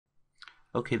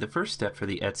Okay, the first step for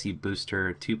the Etsy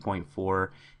Booster 2.4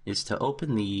 is to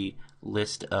open the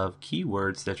list of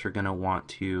keywords that you're going to want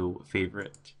to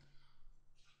favorite.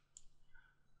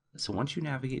 So once you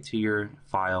navigate to your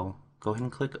file, go ahead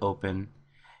and click open.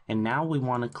 And now we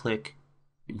want to click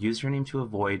username to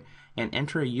avoid and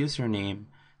enter a username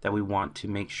that we want to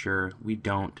make sure we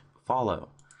don't follow.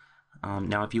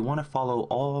 Now if you want to follow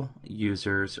all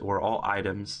users or all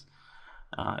items,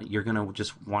 you're going to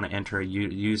just want to enter a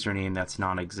username that's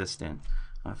non-existent.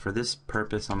 For this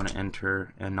purpose, I'm going to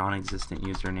enter a non-existent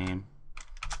username,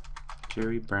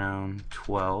 Jerry Brown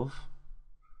 12.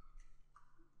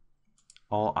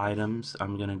 All items,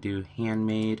 I'm going to do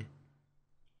handmade,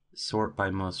 sort by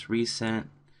most recent.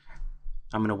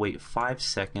 I'm going to wait 5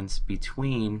 seconds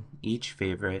between each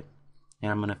favorite,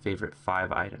 and I'm going to favorite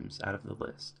 5 items out of the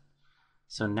list.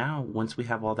 So now, once we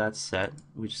have all that set,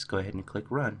 we just go ahead and click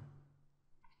run.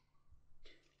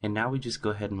 And now we just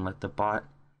go ahead and let the bot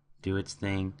do its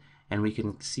thing, and we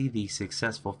can see the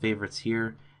successful favorites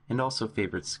here and also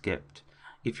favorites skipped.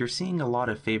 If you're seeing a lot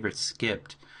of favorites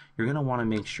skipped, you're going to want to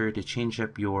make sure to change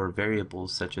up your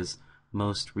variables such as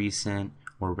most recent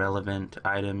or relevant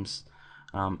items,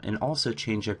 and also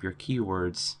change up your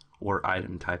keywords or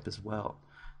item type as well.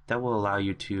 That will allow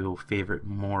you to favorite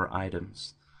more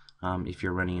items if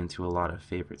you're running into a lot of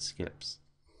favorite skips.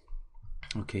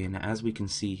 Okay, and as we can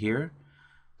see here,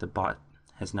 the bot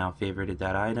has now favorited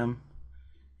that item,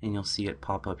 and you'll see it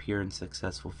pop up here in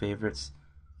successful favorites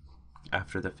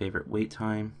after the favorite wait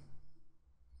time.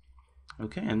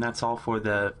 Okay, and that's all for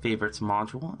the favorites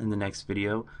module. In the next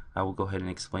video, I will go ahead and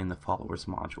explain the followers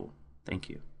module. Thank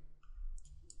you.